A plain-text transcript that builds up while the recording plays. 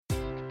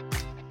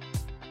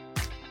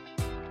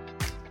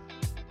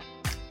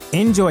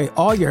Enjoy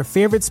all your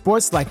favorite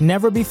sports like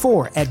never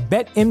before at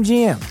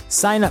BetMGM.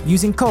 Sign up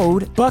using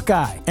code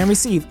Buckeye and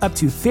receive up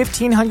to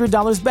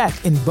 $1,500 back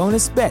in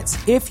bonus bets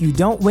if you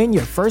don't win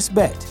your first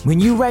bet. When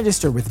you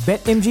register with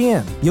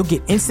BetMGM, you'll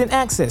get instant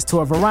access to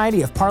a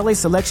variety of parlay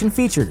selection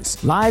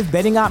features, live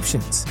betting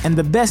options, and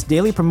the best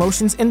daily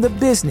promotions in the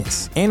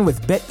business. And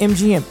with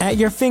BetMGM at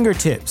your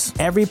fingertips,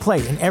 every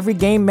play and every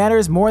game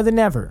matters more than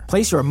ever.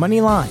 Place your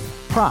money line,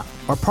 prop,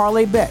 or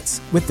parlay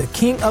bets with the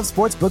king of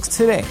sportsbooks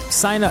today.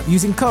 Sign up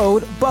using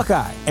code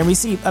Buckeye and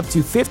receive up to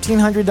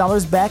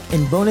 $1,500 back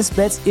in bonus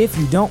bets if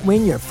you don't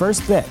win your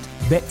first bet.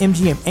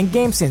 BetMGM and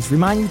GameSense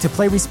remind you to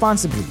play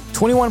responsibly.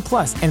 21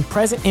 plus and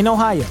present in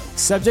Ohio,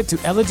 subject to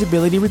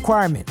eligibility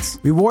requirements.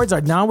 Rewards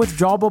are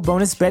non-withdrawable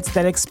bonus bets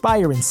that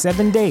expire in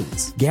 7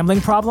 days. Gambling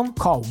problem?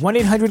 Call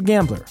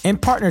 1-800-GAMBLER. In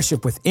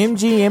partnership with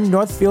MGM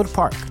Northfield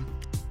Park.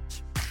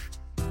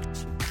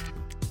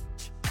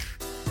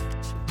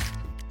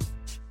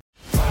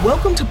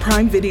 Welcome to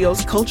Prime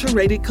Video's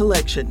Culture-Rated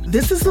Collection.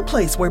 This is the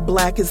place where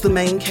Black is the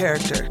main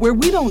character, where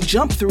we don't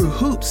jump through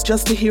hoops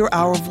just to hear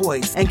our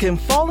voice, and can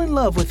fall in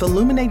love with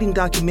illuminating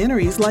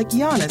documentaries like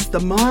Giannis, The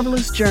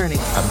Marvelous Journey.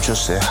 I'm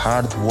just a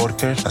hard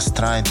worker that's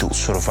trying to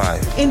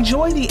survive.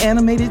 Enjoy the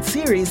animated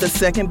series, The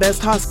Second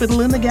Best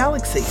Hospital in the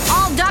Galaxy.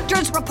 All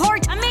doctors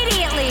report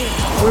immediately!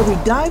 Where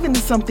we dive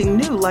into something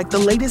new like the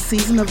latest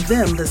season of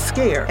Them, The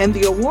Scare, and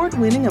the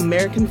award-winning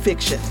American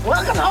Fiction.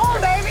 Welcome home,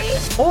 baby!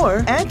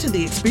 Or add to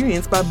the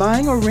experience by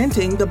buying or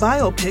renting the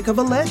biopic of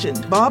a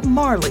legend, Bob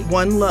Marley,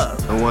 One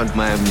Love. I want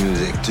my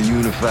music to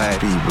unify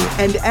people.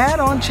 And add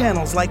on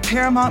channels like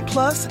Paramount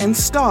Plus and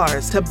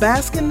Stars to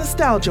bask in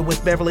nostalgia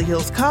with Beverly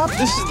Hills Cop.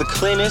 This is the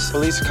cleanest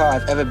police car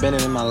I've ever been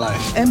in my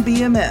life. And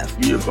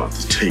BMF. You're about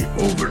to take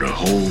over the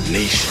whole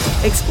nation.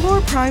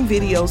 Explore Prime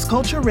Video's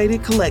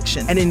Culture-Rated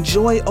Collection and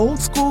enjoy old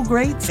school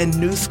greats and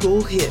new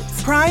school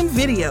hits. Prime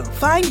Video.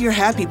 Find your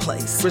happy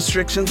place.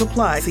 Restrictions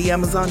apply. See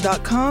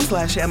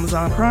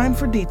Amazon.com/Amazon Prime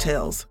for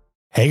details.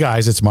 Hey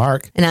guys, it's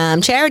Mark. And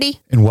I'm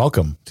Charity. And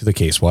welcome to the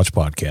Case Watch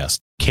Podcast.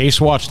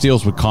 Case Watch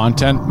deals with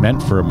content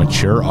meant for a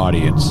mature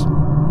audience.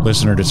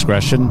 Listener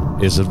discretion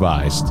is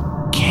advised.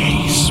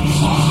 Case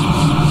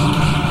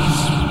Watch.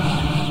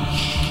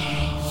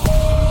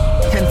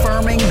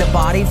 Confirming the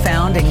body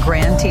found in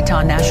Grand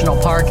Teton National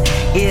Park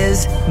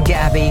is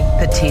Gabby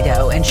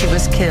Petito, and she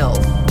was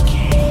killed.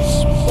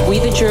 We,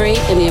 the jury,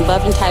 in the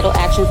above entitled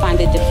action, find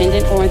the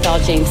defendant,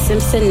 Orenthal James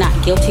Simpson,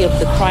 not guilty of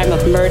the crime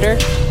of murder.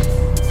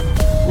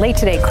 Late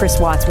today, Chris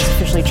Watts was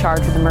officially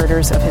charged with the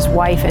murders of his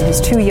wife and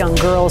his 2 young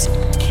girls.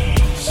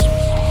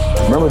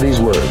 Remember these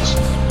words.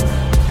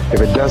 If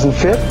it doesn't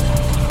fit,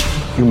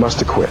 you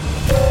must acquit.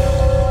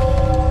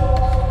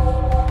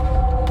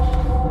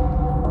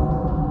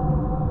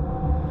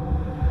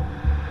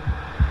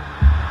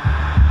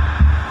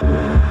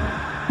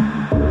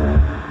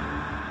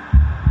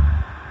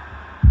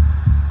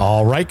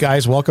 All right,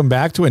 guys, welcome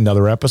back to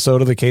another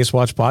episode of the Case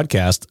Watch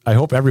Podcast. I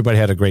hope everybody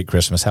had a great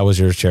Christmas. How was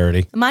yours,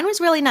 Charity? Mine was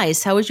really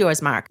nice. How was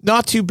yours, Mark?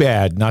 Not too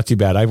bad. Not too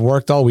bad. I've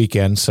worked all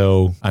weekend,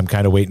 so I'm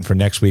kind of waiting for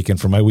next weekend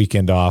for my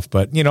weekend off.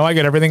 But, you know, I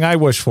got everything I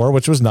wished for,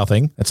 which was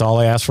nothing. That's all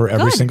I ask for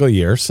every single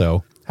year.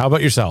 So how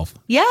about yourself?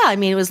 Yeah, I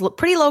mean, it was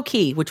pretty low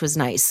key, which was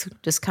nice.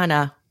 Just kind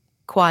of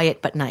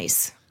quiet, but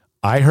nice.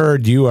 I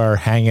heard you are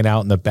hanging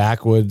out in the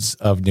backwoods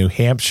of New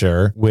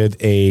Hampshire with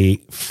a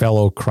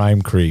fellow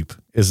crime creep.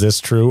 Is this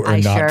true or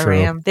not true? I sure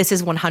am. This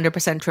is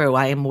 100% true.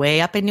 I am way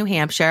up in New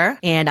Hampshire,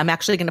 and I'm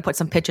actually going to put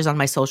some pictures on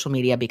my social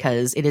media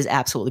because it is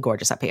absolutely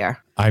gorgeous up here.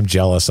 I'm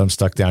jealous. I'm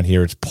stuck down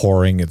here. It's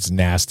pouring. It's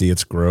nasty.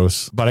 It's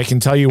gross. But I can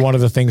tell you one of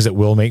the things that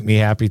will make me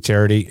happy,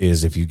 Charity,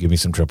 is if you give me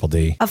some Triple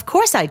D. Of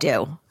course I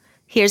do.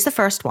 Here's the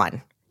first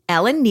one.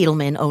 Ellen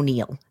Needleman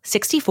O'Neill,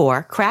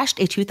 64, crashed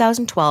a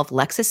 2012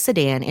 Lexus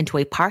sedan into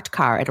a parked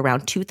car at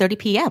around 2:30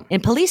 p.m.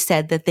 And police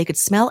said that they could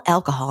smell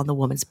alcohol in the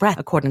woman's breath,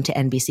 according to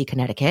NBC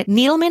Connecticut.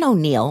 Needleman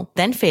O'Neill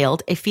then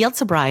failed a field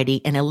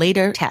sobriety, and a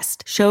later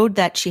test showed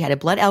that she had a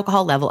blood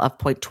alcohol level of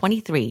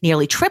 0.23,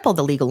 nearly triple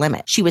the legal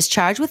limit. She was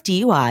charged with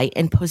DUI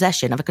and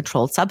possession of a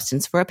controlled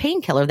substance for a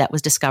painkiller that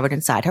was discovered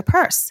inside her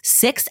purse.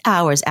 6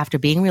 hours after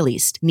being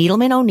released,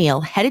 Needleman O'Neill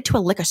headed to a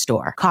liquor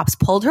store. Cops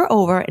pulled her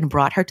over and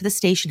brought her to the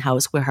station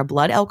house where her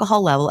blood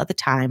alcohol level at the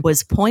time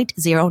was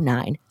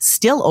 0.09,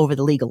 still over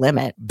the legal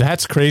limit.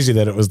 That's crazy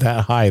that it was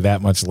that high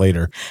that much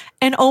later.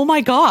 And oh my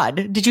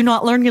God, did you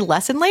not learn your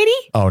lesson, lady?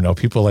 Oh no,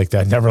 people like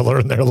that never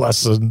learn their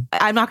lesson.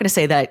 I'm not going to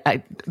say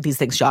that these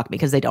things shock me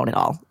because they don't at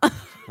all.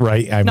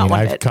 Right. I mean,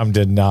 I've come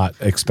to not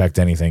expect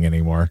anything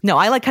anymore. No,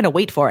 I kind of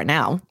wait for it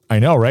now. I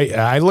know, right?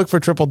 I look for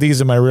triple Ds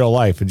in my real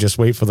life and just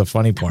wait for the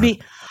funny part.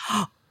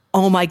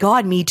 Oh my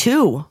God, me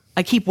too.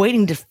 I keep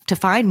waiting to to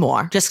find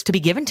more just to be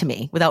given to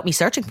me without me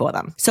searching for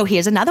them. So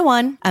here's another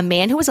one. A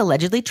man who was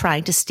allegedly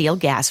trying to steal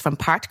gas from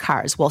parked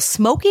cars while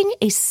smoking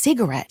a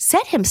cigarette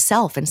set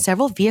himself and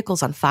several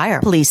vehicles on fire.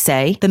 Police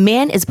say the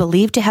man is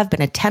believed to have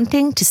been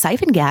attempting to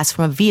siphon gas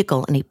from a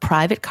vehicle in a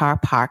private car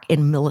park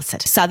in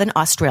Millicent, Southern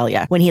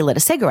Australia, when he lit a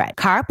cigarette.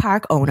 Car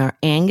park owner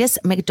Angus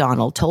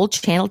McDonald told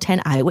Channel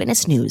 10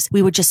 Eyewitness News,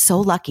 "We were just so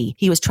lucky.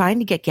 He was trying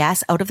to get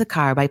gas out of the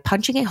car by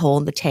punching a hole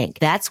in the tank.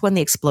 That's when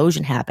the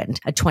explosion happened.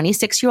 A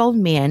 26-year-old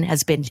man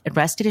has been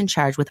arrested and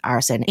charged with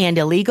arson and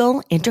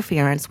illegal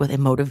interference with a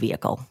motor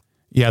vehicle."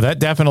 Yeah, that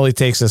definitely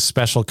takes a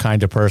special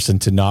kind of person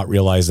to not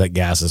realize that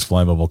gas is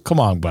flammable. Come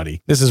on,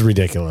 buddy. This is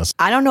ridiculous.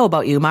 I don't know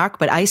about you, Mark,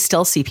 but I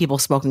still see people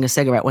smoking a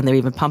cigarette when they're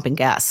even pumping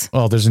gas.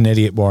 Well, there's an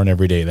idiot born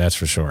every day, that's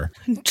for sure.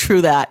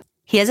 True that.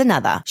 Here's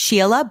another.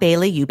 Sheila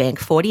Bailey Eubank,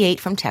 48,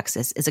 from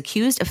Texas, is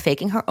accused of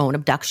faking her own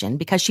abduction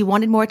because she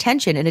wanted more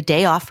attention and a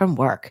day off from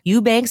work.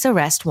 Eubank's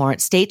arrest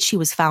warrant states she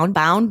was found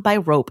bound by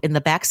rope in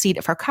the back seat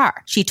of her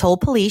car. She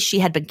told police she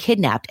had been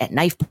kidnapped at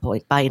knife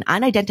point by an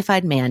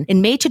unidentified man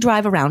and made to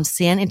drive around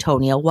San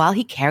Antonio while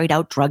he carried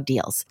out drug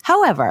deals.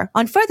 However,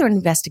 on further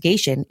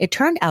investigation, it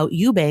turned out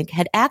Eubank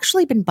had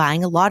actually been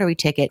buying a lottery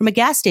ticket from a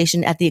gas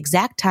station at the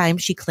exact time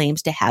she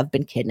claims to have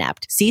been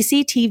kidnapped.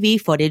 CCTV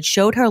footage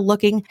showed her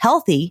looking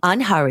healthy,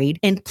 unhurried,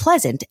 and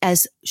pleasant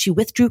as she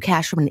withdrew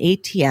cash from an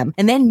ATM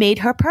and then made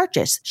her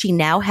purchase. She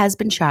now has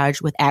been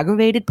charged with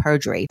aggravated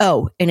perjury.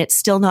 Oh, and it's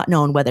still not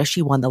known whether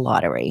she won the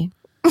lottery.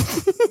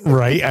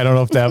 Right? I don't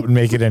know if that would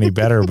make it any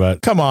better,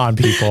 but come on,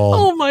 people.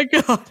 Oh my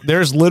God.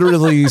 There's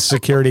literally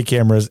security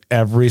cameras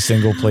every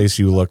single place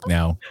you look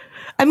now.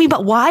 I mean,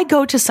 but why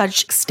go to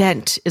such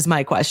extent is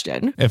my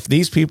question. If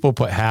these people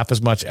put half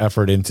as much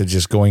effort into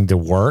just going to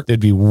work, they'd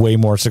be way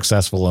more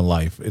successful in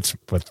life. It's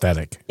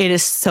pathetic. It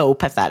is so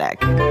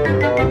pathetic.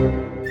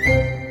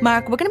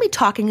 Mark, we're going to be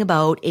talking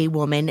about a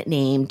woman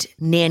named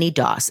Nannie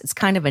Doss. It's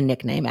kind of a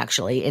nickname,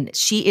 actually, and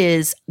she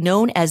is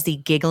known as the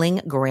Giggling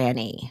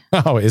Granny.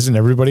 Oh, isn't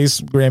everybody's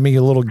Grammy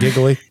a little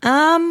giggly?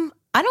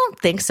 I don't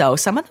think so.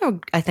 Some of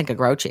them, I think, are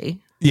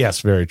grouchy.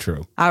 Yes, very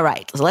true. All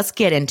right, so let's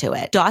get into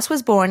it. Doss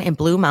was born in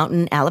Blue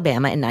Mountain,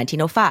 Alabama in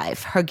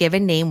 1905. Her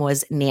given name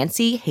was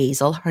Nancy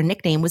Hazel. Her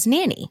nickname was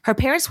Nannie. Her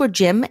parents were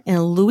Jim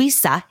and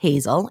Louisa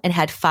Hazel and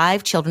had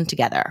 5 children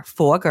together,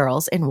 4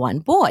 girls and 1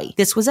 boy.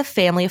 This was a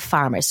family of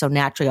farmers, so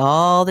naturally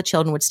all the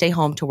children would stay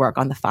home to work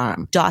on the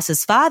farm.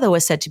 Doss's father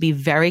was said to be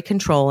very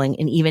controlling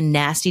and even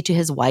nasty to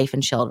his wife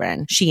and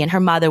children. She and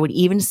her mother would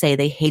even say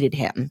they hated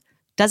him.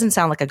 Doesn't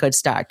sound like a good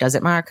start, does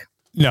it, Mark?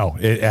 No,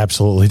 it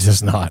absolutely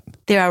does not.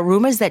 There are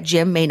rumors that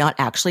Jim may not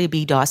actually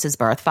be Doss's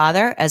birth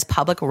father, as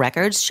public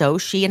records show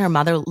she and her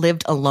mother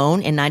lived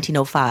alone in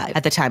 1905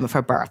 at the time of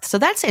her birth. So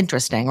that's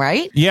interesting,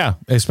 right? Yeah,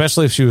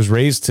 especially if she was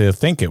raised to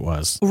think it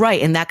was.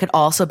 Right, and that could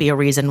also be a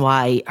reason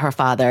why her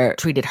father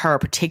treated her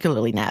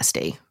particularly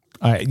nasty.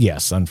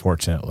 Yes,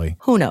 unfortunately.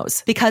 Who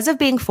knows? Because of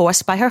being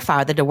forced by her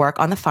father to work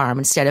on the farm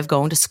instead of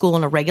going to school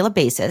on a regular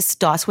basis,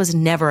 Doss was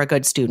never a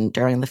good student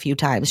during the few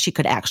times she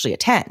could actually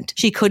attend.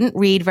 She couldn't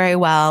read very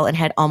well and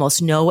had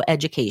almost no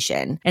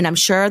education. And I'm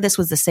sure this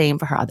was the same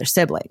for her other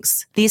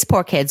siblings. These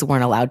poor kids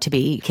weren't allowed to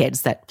be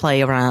kids that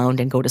play around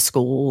and go to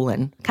school,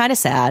 and kind of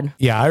sad.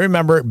 Yeah, I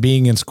remember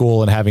being in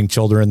school and having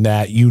children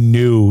that you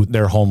knew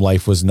their home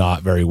life was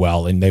not very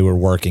well and they were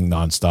working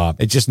nonstop.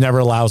 It just never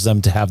allows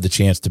them to have the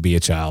chance to be a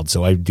child.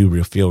 So I do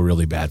feel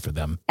really bad for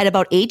them. At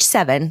about age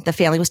 7, the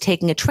family was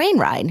taking a train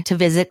ride to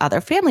visit other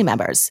family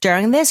members.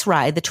 During this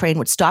ride, the train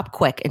would stop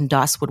quick and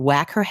Doss would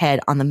whack her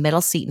head on the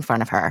middle seat in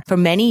front of her. For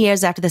many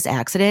years after this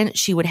accident,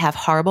 she would have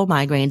horrible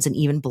migraines and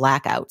even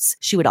blackouts.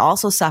 She would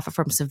also suffer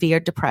from severe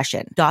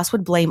depression. Doss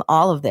would blame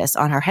all of this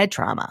on her head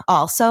trauma.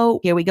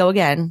 Also, here we go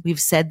again. We've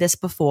said this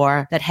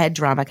before, that head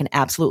trauma can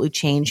absolutely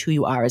change who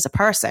you are as a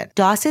person.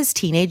 Doss's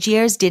teenage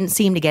years didn't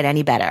seem to get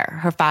any better.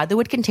 Her father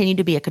would continue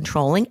to be a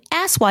controlling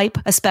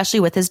asswipe, especially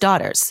with his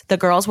daughters. The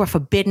girls were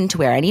forbidden to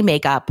wear any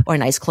makeup or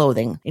nice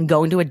clothing, and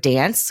going to a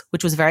dance,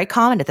 which was very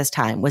common at this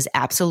time, was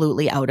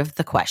absolutely out of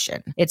the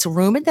question. It's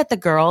rumored that the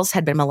girls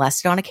had been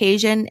molested on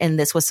occasion, and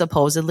this was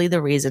supposedly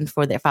the reason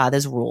for their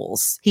father's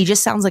rules. He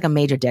just sounds like a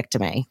major dick to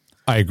me.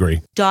 I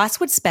agree. Doss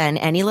would spend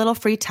any little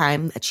free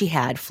time that she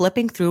had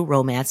flipping through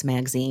romance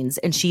magazines,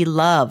 and she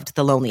loved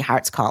the Lonely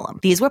Hearts column.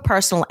 These were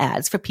personal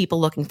ads for people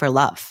looking for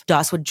love.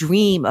 Doss would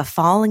dream of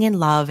falling in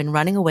love and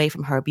running away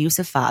from her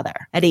abusive father.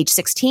 At age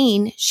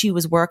 16, she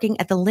was working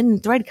at the Linen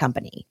Thread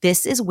Company.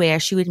 This is where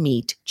she would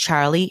meet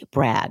Charlie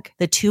Bragg.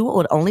 The two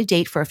would only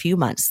date for a few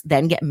months,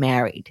 then get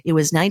married. It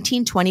was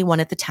 1921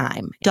 at the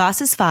time.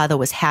 Doss's father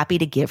was happy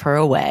to give her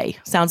away.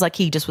 Sounds like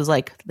he just was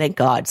like, thank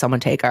God, someone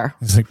take her.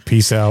 He's like,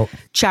 peace out.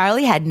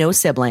 Charlie had no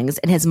siblings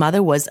and his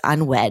mother was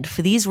unwed.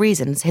 For these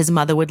reasons, his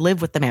mother would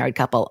live with the married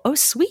couple. Oh,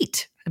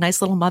 sweet. A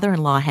nice little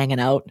mother-in-law hanging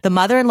out. The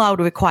mother-in-law would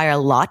require a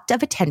lot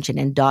of attention,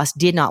 and Doss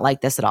did not like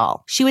this at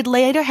all. She would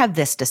later have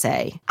this to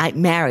say: I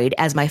married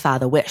as my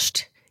father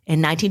wished. In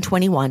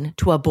 1921,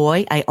 to a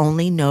boy I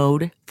only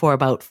knowed for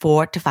about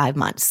 4 to 5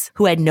 months,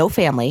 who had no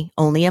family,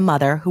 only a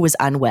mother who was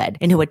unwed,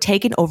 and who had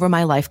taken over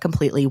my life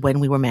completely when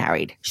we were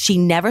married. She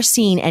never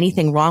seen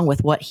anything wrong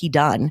with what he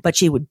done, but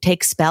she would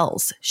take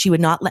spells. She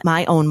would not let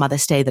my own mother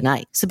stay the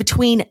night. So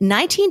between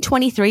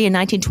 1923 and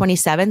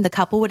 1927, the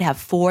couple would have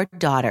 4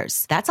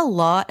 daughters. That's a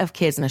lot of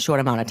kids in a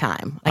short amount of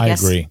time. I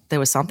guess agree. There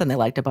was something they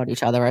liked about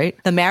each other,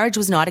 right? The marriage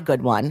was not a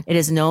good one. It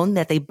is known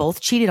that they both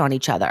cheated on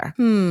each other.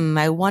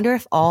 I wonder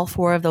if all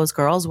 4 of those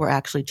girls were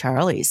actually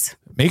Charlie's.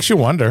 Makes you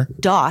wonder.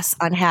 Doss,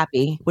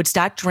 unhappy, would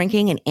start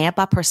drinking and amp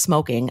up her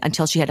smoking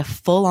until she had a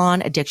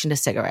full-on addiction to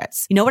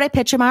cigarettes. You know what I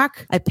picture,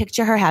 Mark? I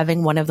picture her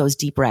having one of those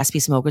deep, raspy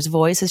smoker's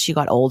voice as she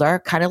got older.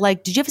 Kind of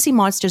like, did you ever see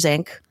Monsters,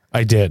 Inc.?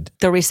 I did.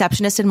 The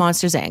receptionist in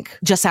Monsters, Inc.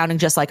 Just sounding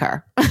just like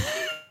her.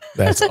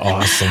 That's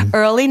awesome.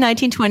 Early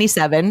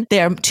 1927,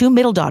 their 2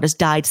 middle daughters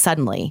died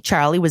suddenly.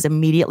 Charlie was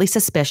immediately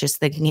suspicious,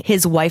 thinking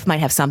his wife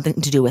might have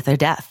something to do with their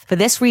death. For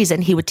this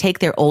reason, he would take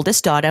their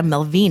oldest daughter,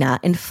 Melvina,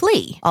 and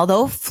flee.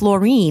 Although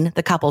Florine,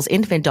 the couple's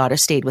infant daughter,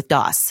 stayed with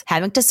Doss.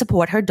 Having to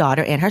support her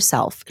daughter and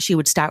herself, she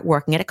would start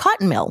working at a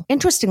cotton mill.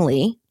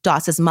 Interestingly,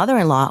 Doss's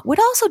mother-in-law would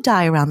also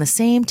die around the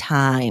same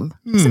time.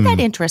 Isn't that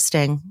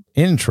interesting?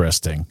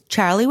 Interesting.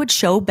 Charlie would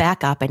show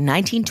back up in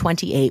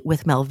 1928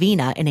 with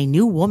Melvina and a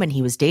new woman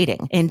he was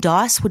dating, and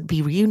Doss would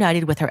be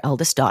reunited with her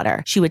eldest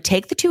daughter. She would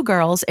take the 2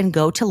 girls and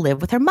go to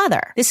live with her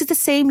mother. This is the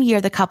same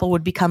year the couple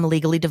would become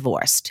legally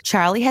divorced.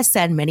 Charlie has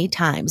said many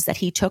times that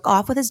he took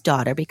off with his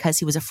daughter because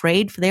he was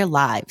afraid for their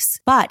lives.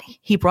 But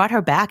he brought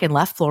her back and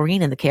left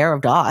Florine in the care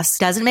of Doss.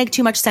 Doesn't make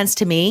too much sense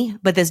to me,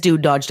 but this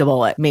dude dodged a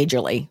bullet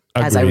majorly.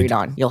 Agreed. As I read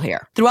on, you'll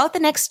hear. Throughout the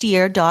next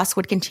year, Doss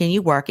would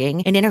continue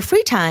working, and in her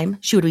free time,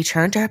 she would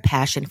return to her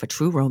passion for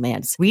true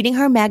romance, reading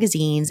her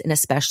magazines, and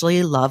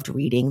especially loved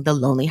reading the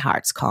Lonely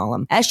Hearts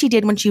column, as she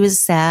did when she was a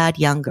sad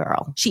young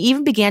girl. She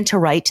even began to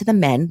write to the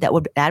men that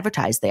would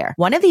advertise there.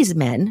 One of these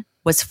men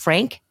was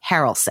Frank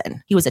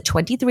Harrelson. He was a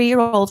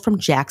 23-year-old from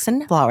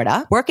Jackson,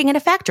 Florida, working in a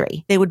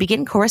factory. They would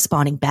begin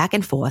corresponding back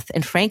and forth,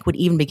 and Frank would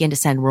even begin to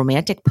send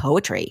romantic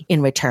poetry.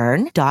 In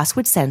return, Doss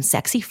would send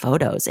sexy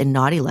photos and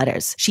naughty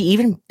letters. She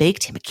even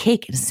baked him a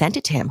cake and sent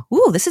it to him.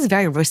 Ooh, this is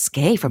very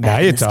risque for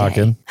back in this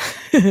talking.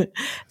 day.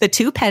 The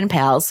 2 pen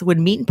pals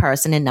would meet in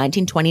person in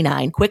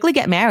 1929, quickly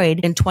get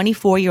married, and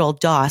 24-year-old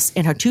Doss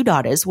and her 2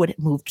 daughters would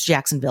move to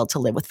Jacksonville to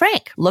live with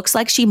Frank. Looks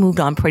like she moved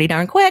on pretty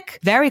darn quick.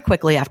 Very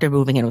quickly after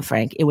moving in with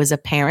Frank, it was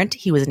apparent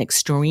he was an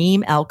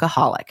extreme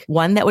alcoholic,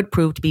 one that would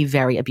prove to be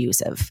very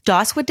abusive.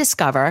 Doss would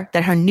discover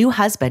that her new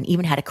husband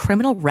even had a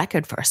criminal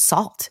record for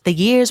assault. The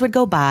years would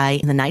go by.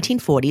 In the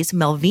 1940s,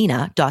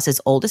 Melvina,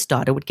 Doss's oldest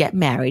daughter, would get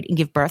married and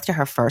give birth to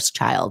her first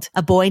child,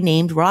 a boy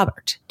named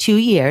Robert. 2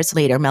 years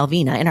later,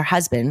 Melvina and her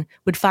husband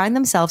would find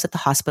themselves at the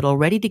hospital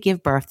ready to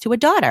give birth to a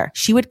daughter.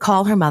 She would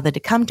call her mother to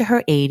come to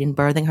her aid in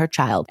birthing her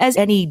child. As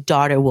any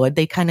daughter would,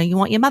 you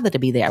want your mother to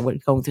be there when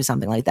going through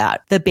something like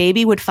that. The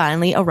baby would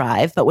finally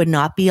arrive, but would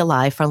not be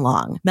alive for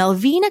long.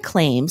 Melvina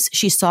claims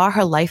she saw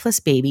her lifeless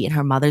baby in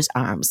her mother's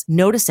arms,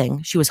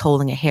 noticing she was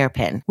holding a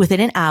hairpin.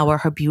 Within an hour,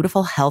 her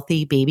beautiful,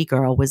 healthy baby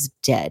girl was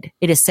dead.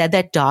 It is said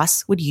that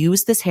Doss would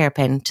use this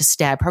hairpin to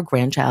stab her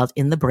grandchild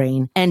in the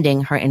brain,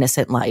 ending her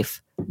innocent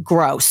life.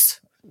 Gross.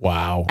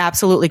 Wow.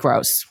 Absolutely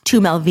gross. To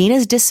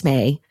Melvina's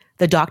dismay,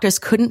 the doctors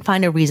couldn't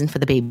find a reason for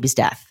the baby's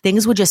death.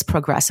 Things would just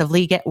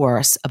progressively get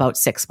worse about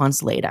 6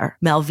 months later.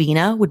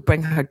 Melvina would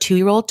bring her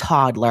 2-year-old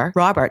toddler,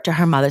 Robert, to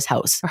her mother's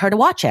house for her to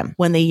watch him.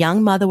 When the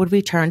young mother would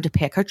return to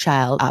pick her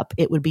child up,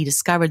 it would be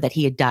discovered that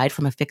he had died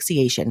from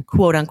asphyxiation,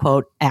 quote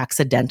unquote,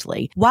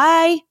 accidentally.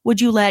 Why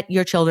would you let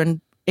your children...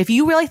 If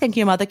you really think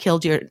your mother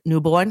killed your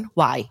newborn,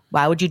 why?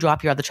 Why would you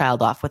drop your other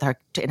child off with her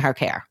in her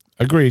care?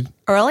 Agreed.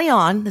 Early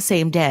on the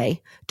same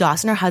day,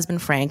 Doss and her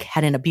husband Frank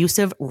had an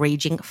abusive,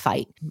 raging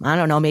fight. I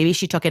don't know, maybe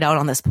she took it out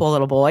on this poor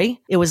little boy.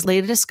 It was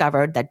later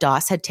discovered that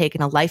Doss had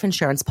taken a life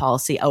insurance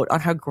policy out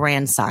on her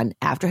grandson.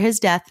 After his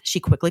death, she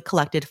quickly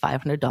collected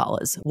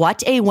 $500.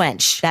 What a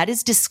wench. That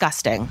is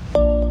disgusting.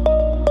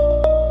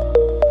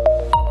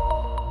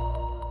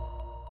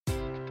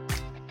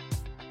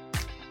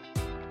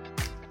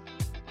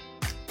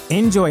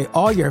 Enjoy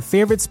all your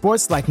favorite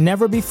sports like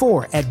never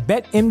before at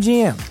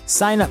BetMGM.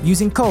 Sign up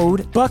using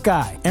code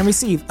Buckeye and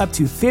receive up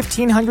to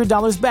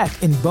 $1,500 back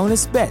in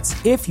bonus bets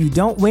if you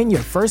don't win your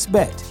first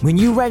bet. When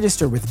you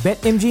register with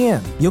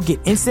BetMGM, you'll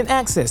get instant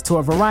access to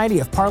a variety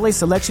of parlay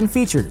selection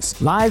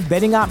features, live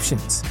betting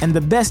options, and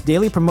the best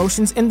daily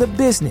promotions in the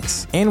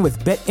business. And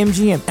with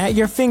BetMGM at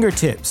your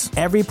fingertips,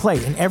 every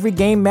play and every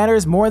game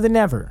matters more than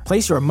ever.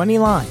 Place your money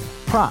line,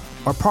 prop,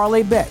 or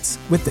parlay bets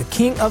with the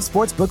king of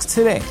sportsbooks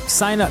today.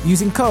 Sign up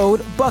using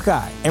code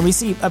Buckeye and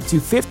receive up to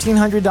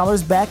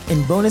 $1,500 back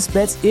in bonus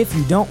bets if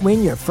you don't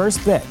win your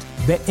first bet.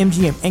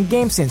 BetMGM and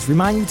GameSense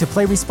remind you to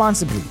play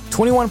responsibly.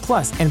 21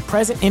 plus and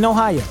present in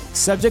Ohio,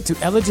 subject to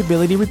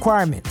eligibility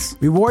requirements.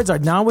 Rewards are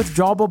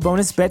non-withdrawable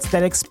bonus bets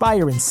that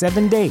expire in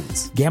 7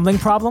 days. Gambling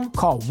problem?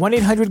 Call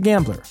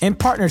 1-800-GAMBLER. In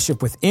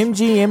partnership with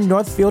MGM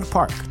Northfield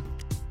Park.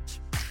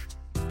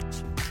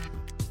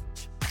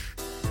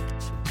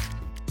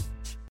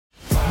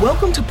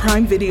 Welcome to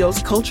Prime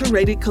Video's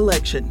culture-rated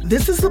collection.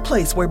 This is the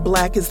place where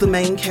Black is the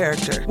main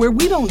character, where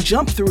we don't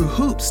jump through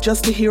hoops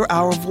just to hear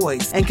our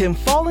voice, and can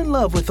fall in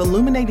love with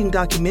illuminating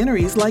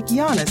documentaries like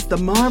Giannis, The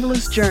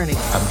Marvelous Journey.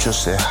 I'm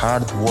just a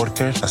hard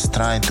worker that's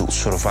trying to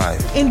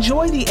survive.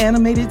 Enjoy the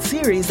animated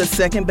series, The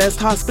Second Best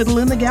Hospital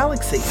in the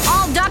Galaxy.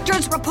 All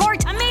doctors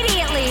report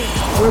immediately.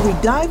 Where we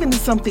dive into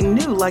something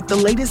new like the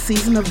latest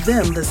season of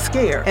Them, The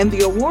Scare, and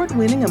the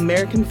award-winning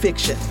American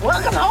Fiction.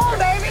 Welcome home,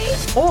 baby.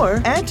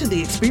 Or add to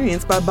the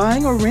experience by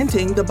buying or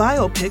renting the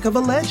biopic of a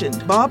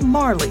legend, Bob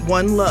Marley,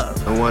 One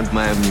Love. I want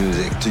my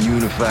music to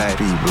unify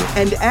people.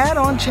 And add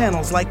on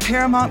channels like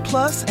Paramount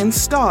Plus and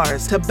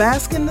Stars to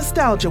bask in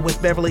nostalgia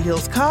with Beverly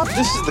Hills Cop.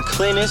 This is the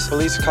cleanest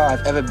police car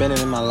I've ever been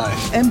in my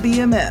life. And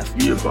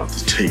BMF. We're about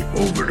to take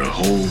over the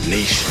whole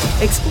nation.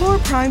 Explore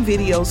Prime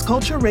Video's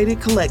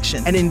culture-rated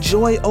collection and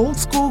enjoy old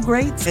school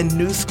greats and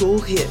new school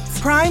hits.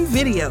 Prime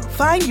Video.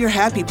 Find your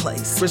happy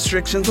place.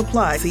 Restrictions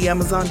apply. See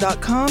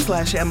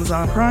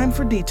Amazon.com/Amazon Prime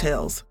for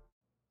details.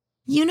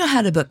 You know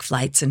how to book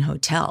flights and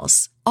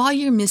hotels. All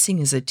you're missing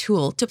is a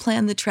tool to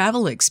plan the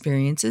travel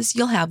experiences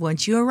you'll have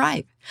once you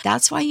arrive.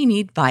 That's why you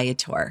need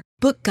Viator.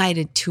 Book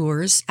guided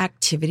tours,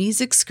 activities,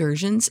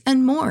 excursions,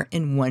 and more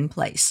in one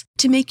place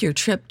to make your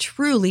trip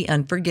truly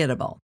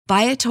unforgettable.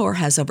 Viator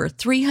has over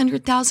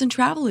 300,000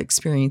 travel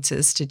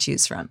experiences to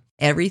choose from.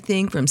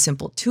 Everything from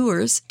simple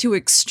tours to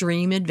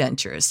extreme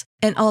adventures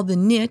and all the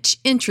niche,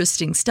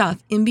 interesting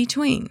stuff in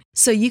between.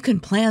 So you can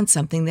plan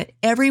something that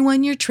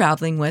everyone you're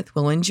traveling with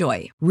will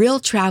enjoy. Real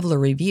traveler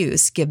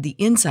reviews give the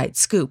inside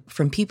scoop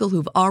from people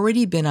who've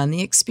already been on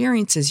the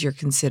experiences you're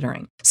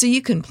considering. So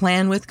you can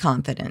plan with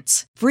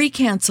confidence. Free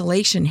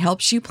cancellation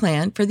helps you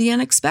plan for the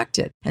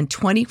unexpected. And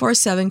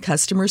 24/7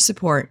 customer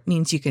support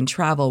means you can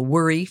travel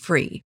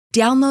worry-free.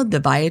 Download the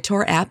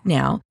Viator app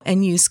now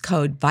and use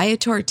code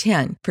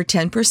Viator10 for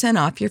 10%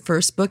 off your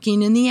first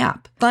booking in the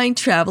app. Find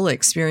travel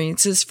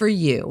experiences for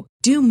you.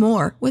 Do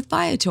more with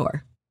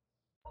Viator.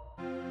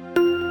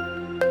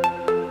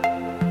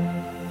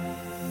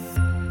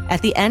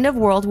 At the end of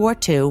World War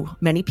II,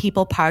 many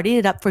people partied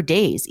it up for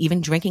days, even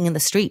drinking in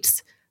the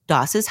streets.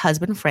 Doss's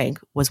husband, Frank,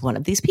 was one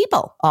of these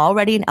people.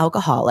 Already an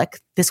alcoholic,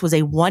 this was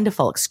a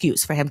wonderful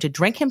excuse for him to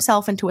drink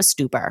himself into a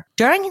stupor.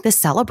 During this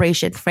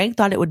celebration, Frank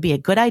thought it would be a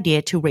good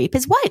idea to rape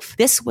his wife.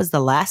 This was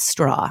the last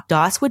straw.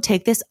 Doss would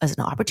take this as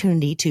an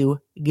opportunity to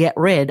get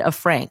rid of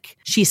Frank.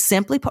 She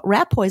simply put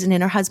rat poison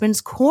in her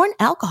husband's corn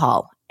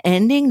alcohol,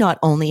 ending not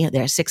only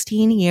their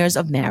 16 years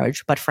of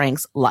marriage, but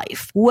Frank's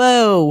life.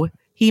 Whoa,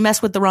 he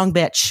messed with the wrong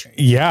bitch.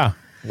 Yeah,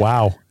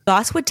 wow.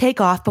 Doss would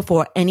take off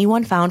before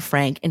anyone found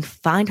Frank and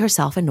find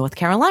herself in North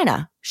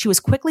Carolina. She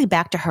was quickly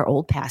back to her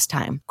old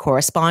pastime,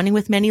 corresponding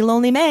with many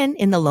lonely men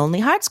in the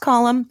Lonely Hearts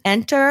column.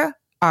 Enter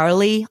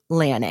Arlie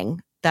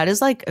Lanning. That is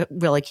like a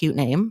really cute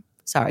name.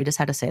 Sorry, just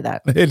had to say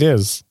that. It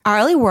is.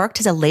 Arlie worked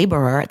as a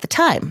laborer at the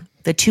time.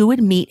 The two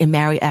would meet and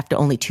marry after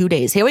only 2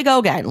 days. Here we go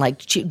again.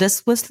 Like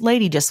this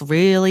lady just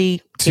really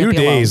 2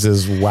 days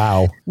is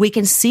wow. We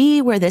can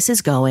see where this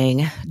is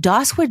going.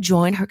 Doss would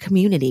join her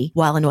community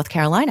while in North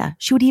Carolina.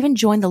 She would even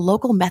join the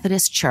local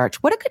Methodist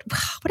church. What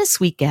a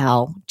sweet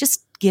gal.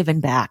 Just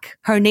giving back.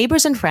 Her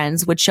neighbors and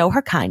friends would show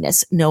her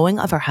kindness, knowing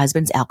of her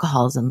husband's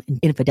alcoholism and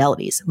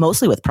infidelities,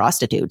 mostly with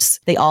prostitutes.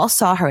 They all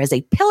saw her as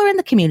a pillar in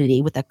the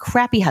community with a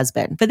crappy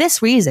husband. For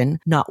this reason,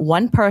 not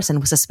one person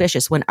was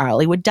suspicious when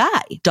Arlie would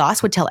die.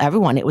 Doss would tell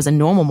everyone it was a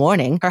normal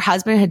morning. Her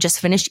husband had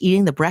just finished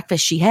eating the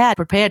breakfast she had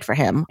prepared for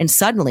him, and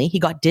suddenly he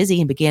got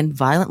dizzy and began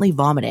violently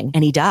vomiting,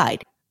 and he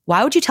died.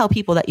 Why would you tell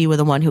people that you were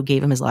the one who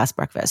gave him his last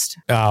breakfast?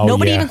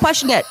 Nobody even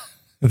questioned it.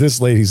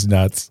 This lady's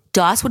nuts.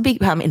 Doss would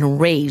become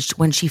enraged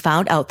when she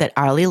found out that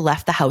Arlie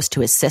left the house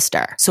to his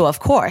sister. So, of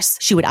course,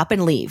 she would up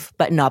and leave,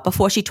 but not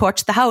before she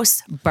torched the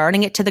house,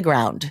 burning it to the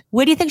ground.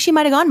 Where do you think she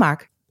might have gone,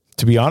 Mark?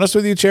 To be honest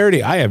with you,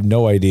 Charity, I have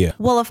no idea.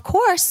 Well, of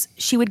course,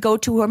 she would go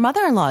to her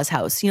mother-in-law's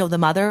house, the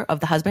mother of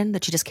the husband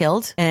that she just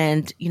killed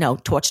and,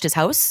 torched his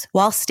house.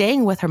 While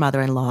staying with her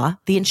mother-in-law,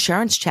 the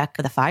insurance check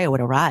for the fire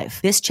would arrive.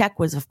 This check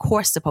was, of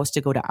course, supposed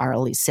to go to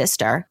Arlie's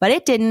sister, but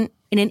it didn't.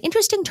 In an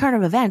interesting turn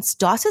of events,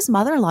 Doss's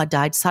mother-in-law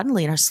died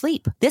suddenly in her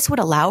sleep. This would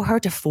allow her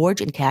to forge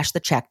and cash the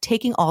check,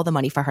 taking all the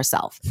money for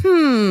herself.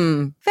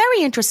 Very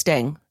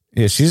interesting.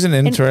 Yeah, she's an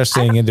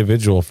interesting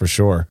individual for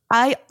sure.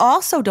 I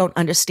also don't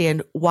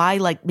understand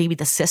why, maybe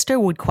the sister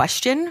would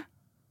question.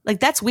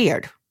 That's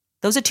weird.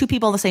 Those are two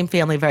people in the same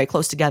family, very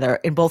close together,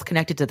 and both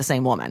connected to the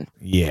same woman.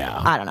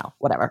 Yeah. I don't know.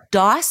 Whatever.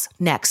 Doss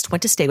next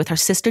went to stay with her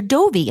sister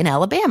Dovie in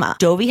Alabama.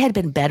 Dovie had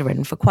been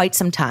bedridden for quite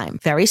some time.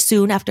 Very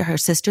soon after her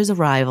sister's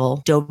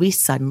arrival, Dovie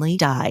suddenly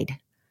died.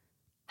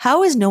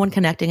 How is no one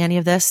connecting any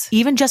of this,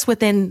 even just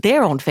within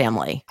their own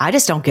family? I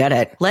just don't get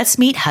it. Let's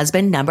meet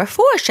husband number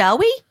 4, shall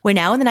we? We're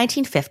now in the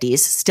 1950s,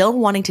 still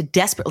wanting to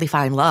desperately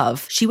find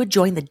love. She would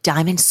join the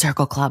Diamond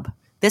Circle Club.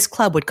 This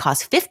club would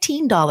cost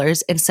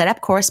 $15 and set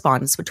up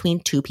correspondence between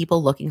two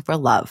people looking for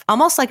love.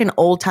 Almost like an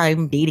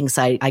old-time dating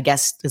site, I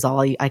guess, is all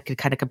I could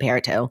kind of compare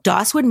it to.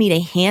 Doss would meet a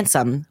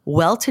handsome,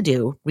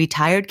 well-to-do,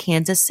 retired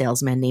Kansas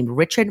salesman named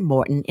Richard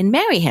Morton and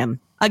marry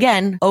him.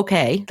 Again,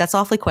 okay, that's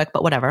awfully quick,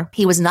 but whatever.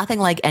 He was nothing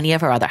like any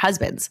of her other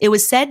husbands. It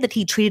was said that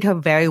he treated her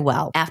very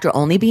well. After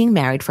only being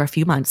married for a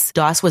few months,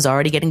 Doss was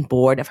already getting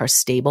bored of her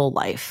stable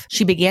life.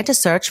 She began to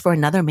search for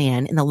another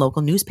man in the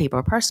local newspaper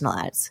or personal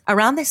ads.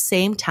 Around the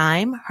same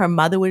time, her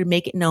mother would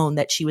make it known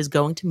that she was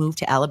going to move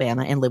to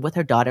Alabama and live with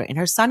her daughter and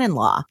her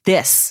son-in-law.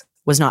 This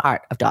was not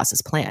part of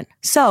Doss's plan.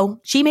 So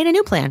she made a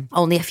new plan.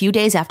 Only a few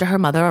days after her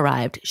mother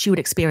arrived, she would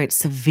experience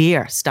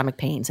severe stomach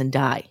pains and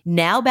die.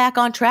 Now back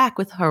on track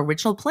with her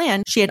original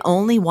plan, she had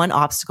only one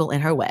obstacle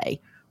in her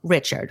way: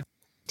 Richard.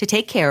 To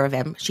take care of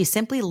him, she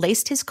simply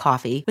laced his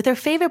coffee with her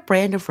favorite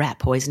brand of rat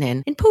poison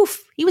and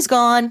poof, he was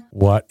gone.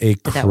 What a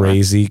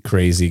crazy,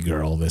 crazy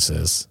girl this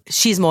is.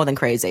 She's more than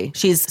crazy.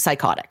 She's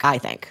psychotic, I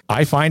think.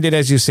 I find it,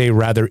 as you say,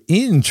 rather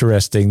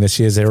interesting that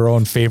she has her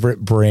own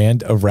favorite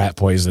brand of rat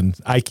poison.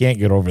 I can't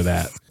get over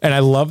that. And I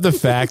love the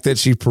fact that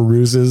she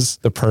peruses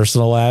the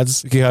personal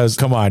ads because,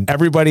 come on,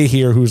 everybody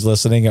here who's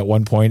listening at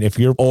one point, if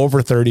you're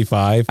over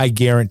 35, I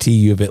guarantee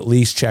you've at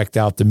least checked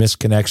out the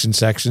misconnection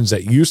sections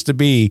that used to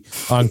be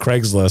on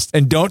Craigslist.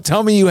 And don't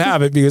tell me you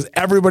haven't, because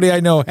everybody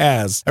I know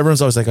has.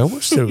 Everyone's always like, I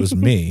wish it was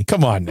me.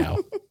 Come on now.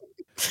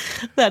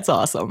 That's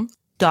awesome.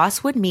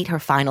 Doss would meet her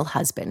final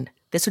husband.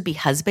 This would be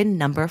husband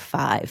number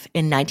 5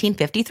 in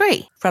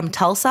 1953. From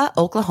Tulsa,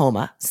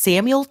 Oklahoma,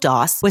 Samuel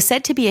Doss was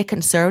said to be a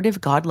conservative,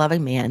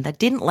 God-loving man that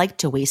didn't like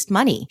to waste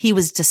money. He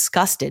was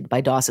disgusted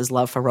by Doss's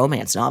love for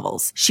romance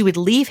novels. She would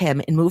leave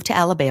him and move to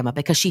Alabama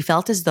because she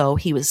felt as though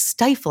he was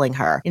stifling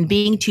her and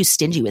being too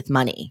stingy with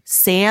money.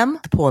 Sam,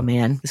 the poor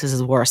man, this is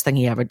the worst thing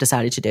he ever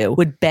decided to do,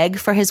 would beg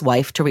for his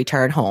wife to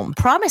return home,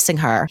 promising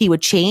her he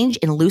would change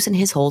and loosen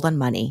his hold on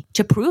money.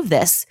 To prove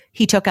this,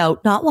 he took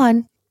out not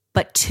 1,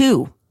 but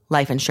 2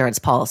 life insurance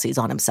policies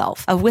on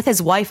himself, with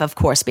his wife, of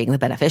course, being the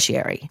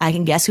beneficiary. I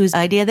can guess whose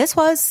idea this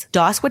was.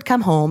 Doss would come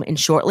home, and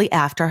shortly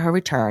after her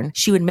return,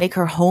 she would make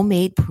her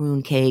homemade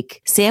prune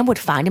cake. Sam would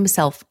find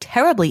himself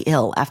terribly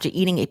ill after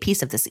eating a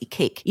piece of this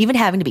cake, even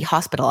having to be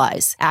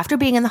hospitalized. After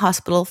being in the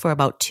hospital for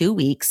about 2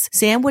 weeks,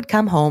 Sam would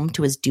come home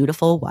to his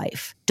dutiful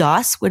wife.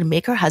 Doss would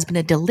make her husband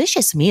a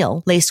delicious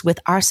meal laced with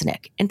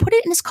arsenic and put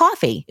it in his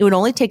coffee. It would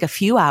only take a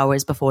few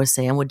hours before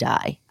Sam would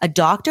die. A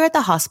doctor at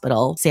the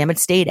hospital Sam had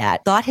stayed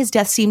at thought his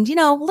death seemed,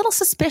 a little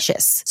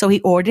suspicious, so he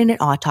ordered an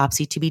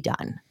autopsy to be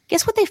done.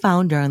 Guess what they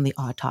found during the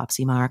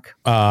autopsy, Mark?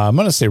 I'm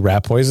going to say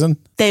rat poison.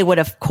 They would,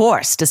 of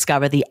course,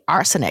 discover the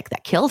arsenic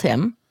that killed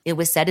him. It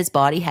was said his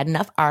body had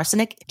enough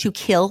arsenic to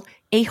kill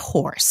a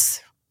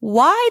horse.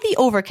 Why the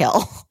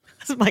overkill?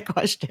 That's my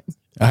question.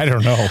 I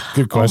don't know.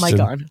 Good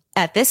question. Oh, my God.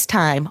 At this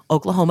time,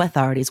 Oklahoma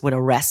authorities would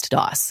arrest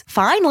Doss.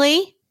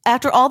 Finally,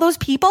 after all those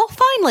people,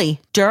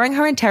 during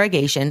her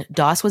interrogation,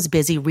 Doss was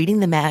busy reading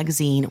the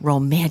magazine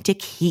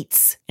Romantic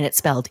Heats, and it's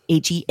spelled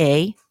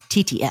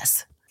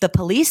Heatts. The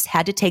police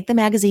had to take the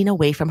magazine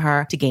away from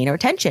her to gain her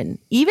attention.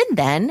 Even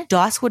then,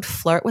 Doss would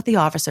flirt with the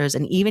officers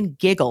and even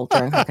giggle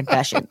during her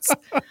confessions.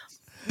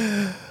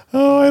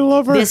 Oh, I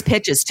love her. There's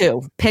pictures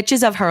too.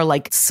 Pictures of her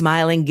like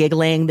smiling,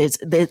 giggling.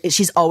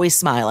 She's always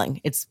smiling.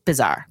 It's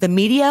bizarre. The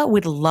media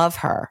would love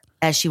her,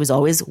 as she was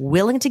always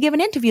willing to give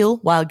an interview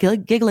while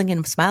giggling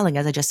and smiling,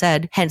 as I just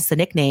said, hence the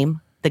nickname,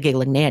 the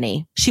Giggling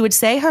Nanny. She would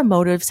say her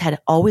motives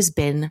had always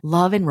been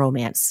love and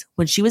romance.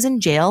 When she was in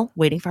jail,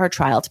 waiting for her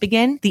trial to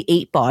begin, the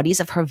 8 bodies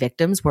of her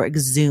victims were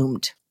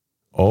exhumed.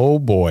 Oh,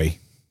 boy.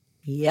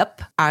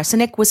 Yep.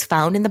 Arsenic was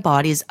found in the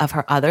bodies of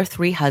her other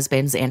 3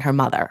 husbands and her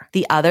mother.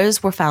 The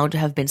others were found to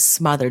have been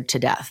smothered to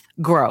death.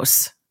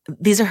 Gross.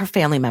 These are her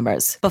family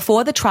members.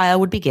 Before the trial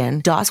would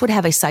begin, Doss would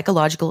have a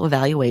psychological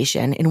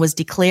evaluation and was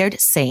declared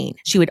sane.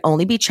 She would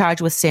only be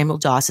charged with Samuel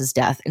Doss's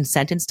death and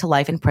sentenced to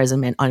life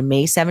imprisonment on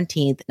May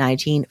 17th,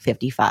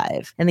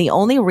 1955. And the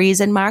only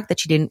reason, Mark, that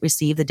she didn't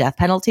receive the death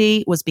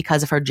penalty was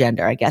because of her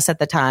gender. I guess at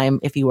the time,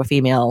 if you were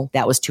female,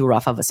 that was too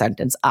rough of a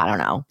sentence. I don't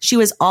know. She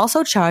was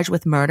also charged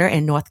with murder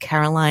in North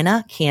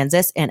Carolina,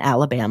 Kansas, and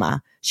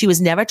Alabama. She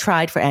was never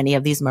tried for any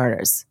of these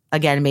murders.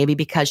 Again, maybe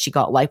because she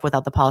got life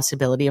without the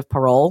possibility of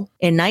parole.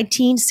 In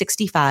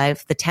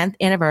 1965, the 10th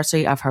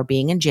anniversary of her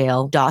being in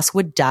jail, Doss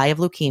would die of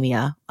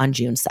leukemia on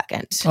June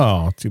 2nd.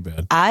 Oh, too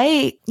bad.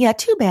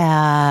 Too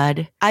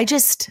bad.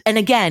 And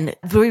again,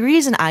 the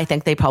reason I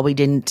think they probably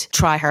didn't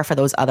try her for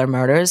those other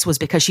murders was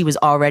because she was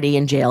already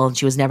in jail and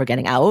she was never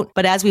getting out.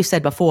 But as we've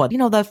said before,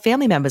 the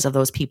family members of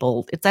those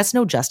people, that's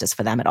no justice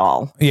for them at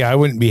all. Yeah, I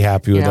wouldn't be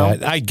happy with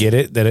that. I get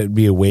it, that it'd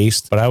be a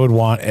waste, but I would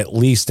want at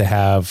least to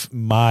have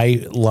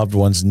my loved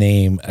one's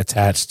name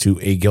attached to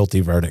a guilty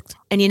verdict.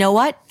 And you know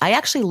what? I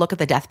actually look at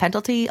the death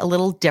penalty a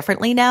little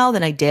differently now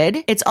than I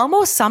did. It's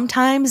almost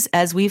sometimes,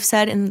 as we've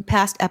said in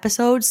past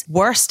episodes,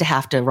 worse to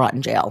have to rot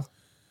in jail.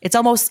 It's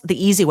almost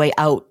the easy way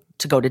out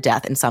to go to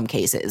death in some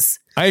cases.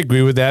 I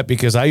agree with that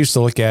because I used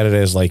to look at it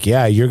as like,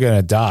 yeah, you're going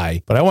to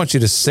die, but I want you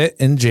to sit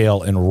in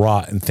jail and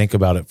rot and think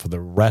about it for the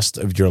rest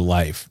of your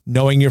life.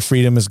 Knowing your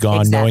freedom is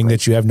gone, knowing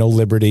that you have no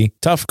liberty.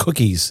 Tough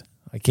cookies.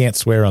 I can't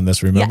swear on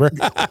this, remember?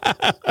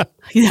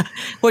 Yeah,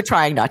 we're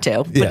trying not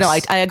to. But yes. No,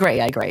 I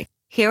agree.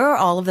 Here are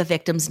all of the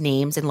victims'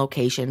 names and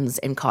locations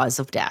and cause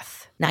of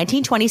death.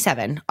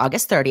 1927,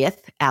 August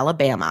 30th,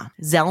 Alabama.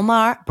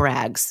 Zelmar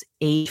Braggs,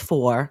 age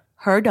 4,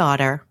 her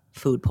daughter,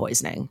 food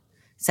poisoning.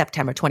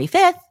 September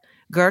 25th,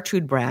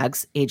 Gertrude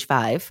Braggs, age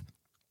 5,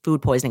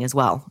 food poisoning as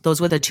well.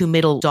 Those were the two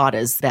middle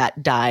daughters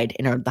that died,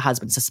 and the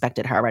husband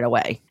suspected her right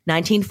away.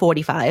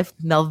 1945,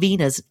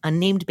 Melvina's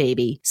unnamed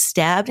baby,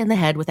 stabbed in the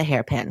head with a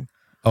hairpin.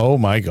 Oh,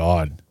 my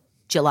God.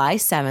 July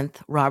 7th,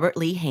 Robert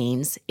Lee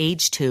Haynes,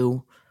 age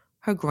 2,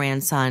 her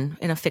grandson,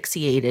 and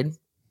asphyxiated.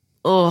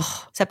 Ugh.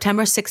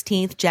 September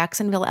 16th,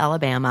 Jacksonville,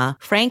 Alabama.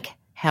 Frank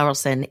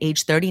Harrelson,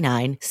 age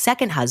 39,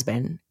 second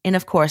husband. And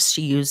of course,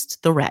 she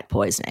used the rat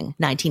poisoning.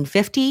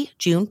 1950,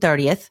 June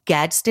 30th,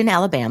 Gadsden,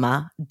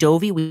 Alabama.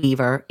 Dovie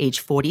Weaver,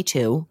 age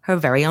 42, her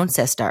very own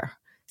sister.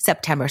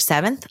 September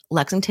 7th,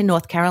 Lexington,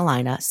 North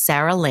Carolina.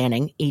 Sarah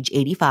Lanning, age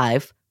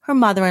 85, her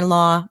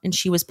mother-in-law, and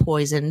she was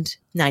poisoned.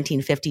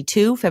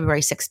 1952, February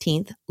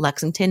 16th,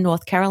 Lexington,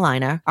 North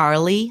Carolina.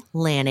 Arlie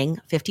Lanning,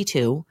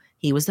 52.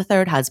 He was the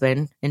third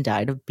husband and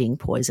died of being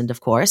poisoned,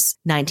 of course.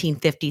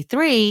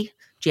 1953,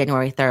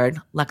 January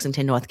 3rd,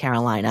 Lexington, North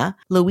Carolina.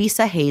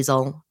 Louisa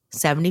Hazel,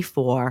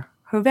 74,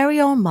 her very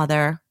own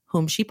mother,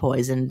 whom she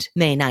poisoned.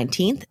 May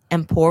 19th,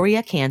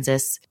 Emporia,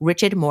 Kansas.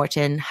 Richard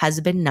Morton,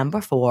 husband number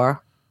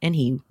 4, and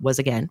he was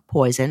again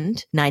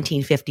poisoned.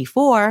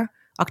 1954,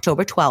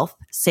 October 12th,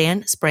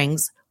 Sand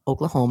Springs,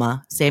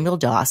 Oklahoma. Samuel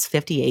Doss,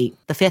 58,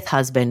 the fifth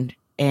husband,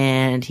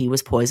 and he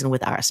was poisoned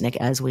with arsenic,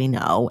 as we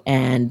know,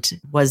 and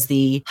was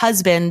the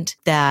husband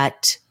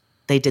that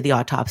they did the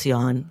autopsy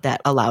on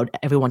that allowed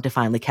everyone to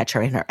finally catch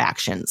her in her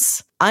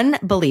actions.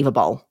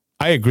 Unbelievable.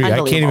 I agree. I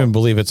can't even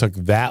believe it took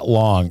that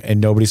long and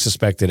nobody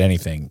suspected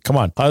anything. Come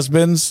on.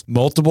 Husbands,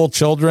 multiple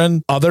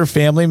children, other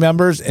family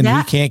members, and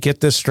we can't get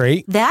this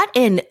straight. That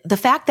and the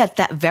fact that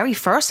that very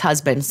first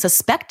husband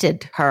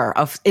suspected her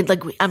of it,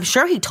 like, I'm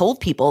sure he told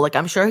people, like,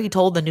 I'm sure he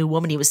told the new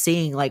woman he was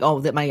seeing, like, oh,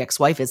 that my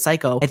ex-wife is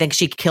psycho. I think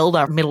she killed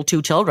our middle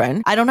 2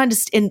 children. I don't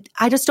understand.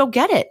 I just don't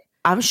get it.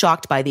 I'm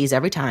shocked by these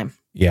every time.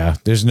 Yeah.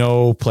 There's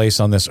no place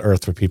on this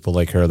earth for people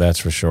like her. That's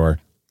for sure.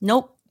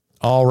 Nope.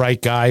 All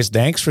right, guys.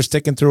 Thanks for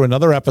sticking through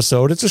another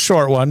episode. It's a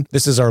short one.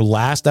 This is our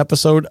last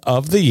episode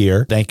of the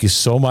year. Thank you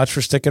so much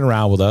for sticking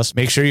around with us.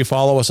 Make sure you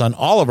follow us on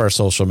all of our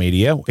social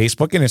media,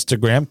 Facebook and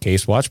Instagram,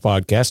 Case Watch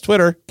Podcast,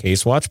 Twitter,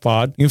 Case Watch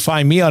Pod. You can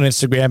find me on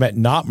Instagram at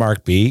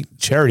NotMarkB,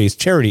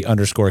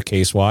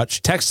 charity_Case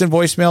Watch. Text and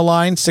voicemail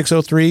line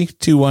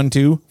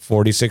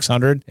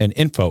 603-212-4600 and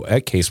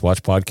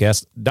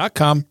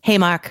info@casewatchpodcast.com. Hey,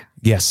 Mark.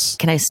 Yes.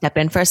 Can I step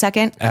in for a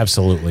second?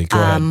 Absolutely. Go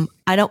ahead.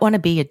 I don't want to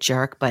be a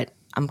jerk, but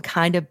I'm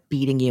kind of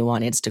beating you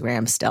on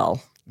Instagram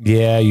still.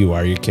 Yeah, you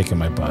are. You're kicking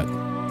my butt.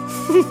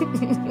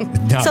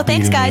 So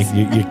thanks, guys.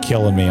 You're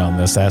killing me on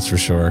this, that's for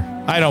sure.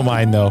 I don't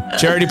mind, though.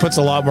 Charity puts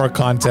a lot more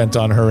content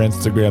on her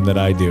Instagram than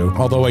I do.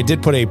 Although I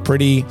did put a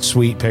pretty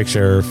sweet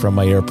picture from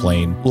my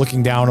airplane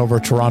looking down over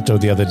Toronto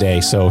the other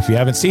day. So if you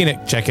haven't seen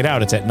it, check it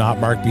out. It's at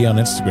NotMarkB on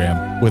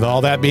Instagram. With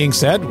all that being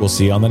said, we'll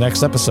see you on the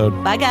next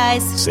episode. Bye,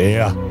 guys. See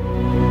ya.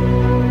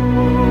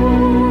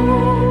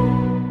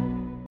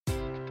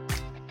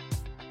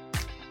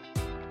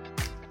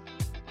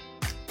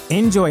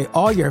 Enjoy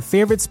all your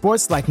favorite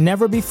sports like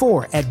never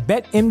before at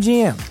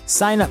BetMGM.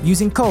 Sign up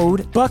using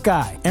code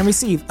Buckeye and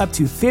receive up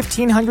to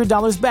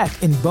 $1,500 back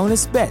in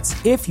bonus bets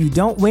if you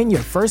don't win your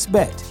first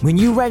bet. When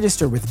you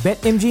register with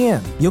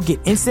BetMGM, you'll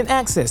get instant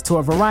access to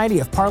a variety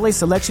of parlay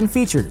selection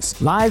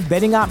features, live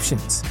betting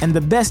options, and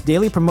the best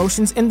daily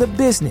promotions in the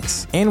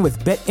business. And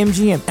with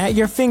BetMGM at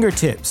your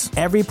fingertips,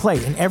 every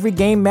play and every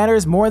game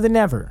matters more than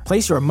ever.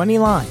 Place your money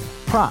line,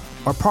 prop,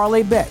 or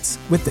parlay bets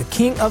with the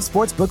king of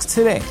sportsbooks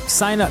today.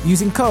 Sign up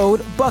using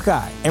code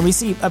Buckeye and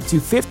receive up to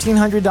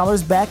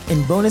 $1,500 back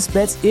in bonus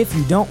bets if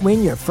you don't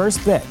win your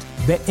first bet.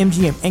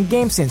 BetMGM and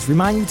GameSense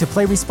remind you to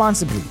play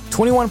responsibly.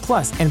 21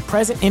 plus and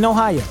present in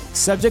Ohio,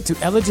 subject to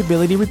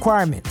eligibility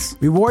requirements.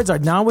 Rewards are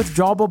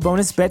non-withdrawable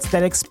bonus bets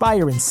that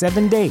expire in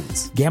 7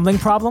 days. Gambling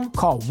problem?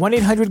 Call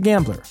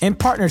 1-800-GAMBLER. In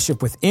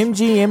partnership with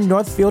MGM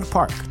Northfield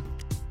Park.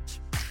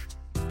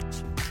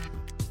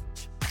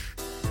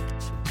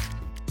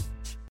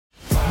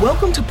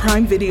 Welcome to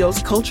Prime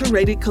Video's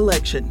culture-rated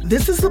collection.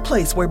 This is the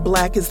place where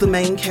Black is the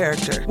main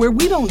character, where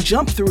we don't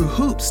jump through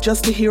hoops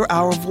just to hear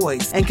our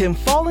voice, and can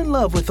fall in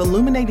love with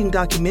illuminating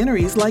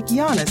documentaries like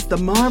Giannis, The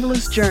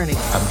Marvelous Journey.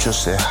 I'm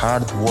just a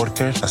hard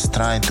worker that's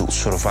trying to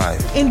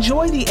survive.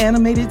 Enjoy the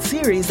animated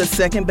series, The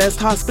Second Best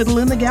Hospital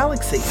in the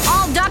Galaxy.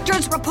 All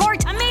doctors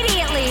report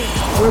immediately.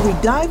 Where we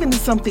dive into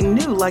something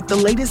new like the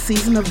latest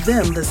season of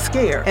Them, The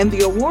Scare, and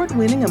the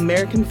award-winning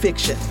American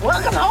Fiction.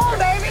 Welcome home,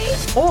 baby.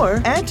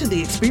 Or add to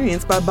the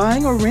experience by by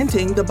buying or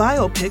renting the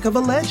biopic of a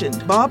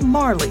legend, Bob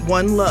Marley,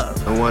 One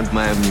Love. I want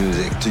my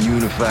music to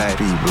unify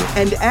people.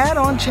 And add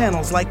on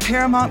channels like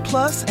Paramount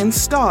Plus and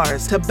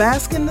Stars to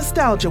bask in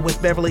nostalgia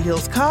with Beverly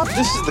Hills Cop.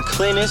 This is the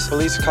cleanest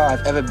police car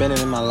I've ever been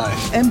in my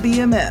life. And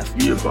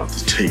BMF. We're about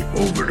to take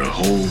over the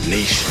whole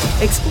nation.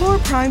 Explore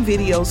Prime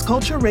Video's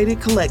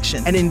culture-rated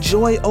collection and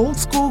enjoy old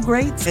school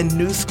greats and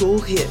new school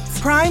hits.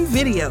 Prime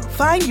Video.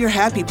 Find your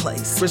happy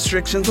place.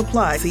 Restrictions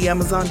apply. See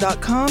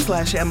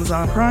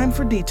Amazon.com/Amazon Prime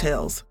for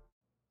details.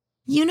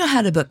 You know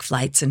how to book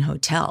flights and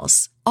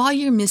hotels. All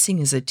you're missing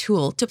is a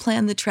tool to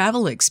plan the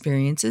travel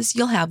experiences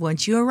you'll have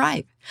once you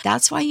arrive.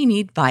 That's why you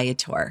need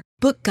Viator.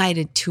 Book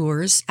guided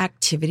tours,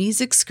 activities,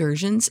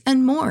 excursions,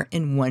 and more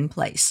in one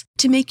place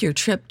to make your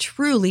trip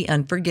truly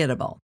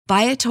unforgettable.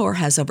 Viator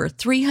has over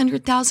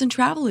 300,000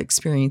 travel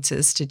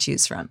experiences to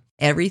choose from.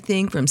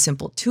 Everything from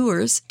simple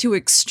tours to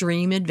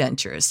extreme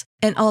adventures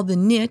and all the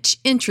niche,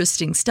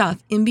 interesting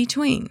stuff in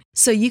between.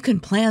 So you can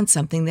plan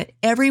something that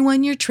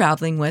everyone you're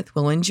traveling with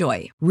will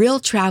enjoy. Real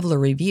traveler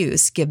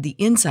reviews give the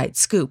inside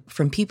scoop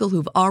from people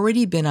who've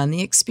already been on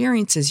the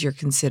experiences you're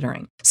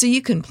considering. So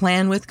you can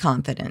plan with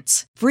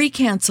confidence. Free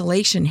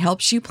cancellation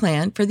helps you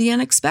plan for the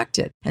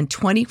unexpected. And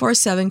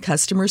 24/7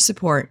 customer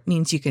support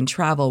means you can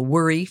travel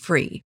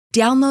worry-free.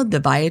 Download the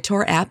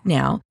Viator app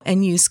now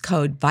and use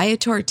code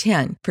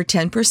Viator10 for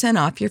 10%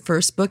 off your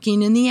first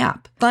booking in the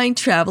app. Find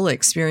travel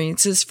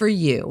experiences for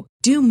you.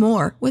 Do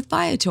more with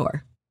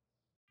Viator.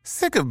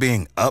 Sick of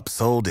being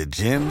upsold at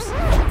gyms?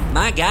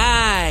 My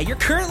guy, you're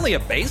currently a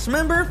base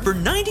member. For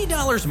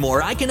 $90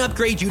 more, I can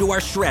upgrade you to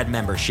our Shred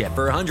membership.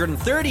 For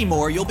 $130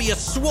 more, you'll be a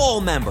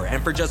Swole member.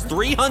 And for just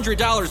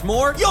 $300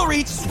 more, you'll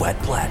reach Sweat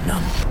Platinum.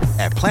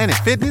 At Planet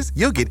Fitness,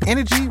 you'll get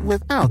energy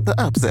without the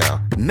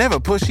upsell. Never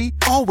pushy,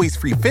 always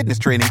free fitness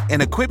training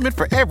and equipment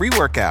for every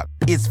workout.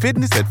 It's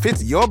fitness that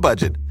fits your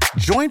budget.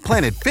 Join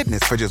Planet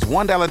Fitness for just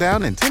 $1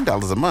 down and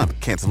 $10 a month.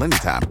 Cancel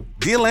anytime.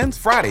 Deal ends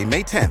Friday,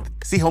 May 10th.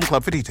 See Home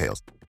Club for details.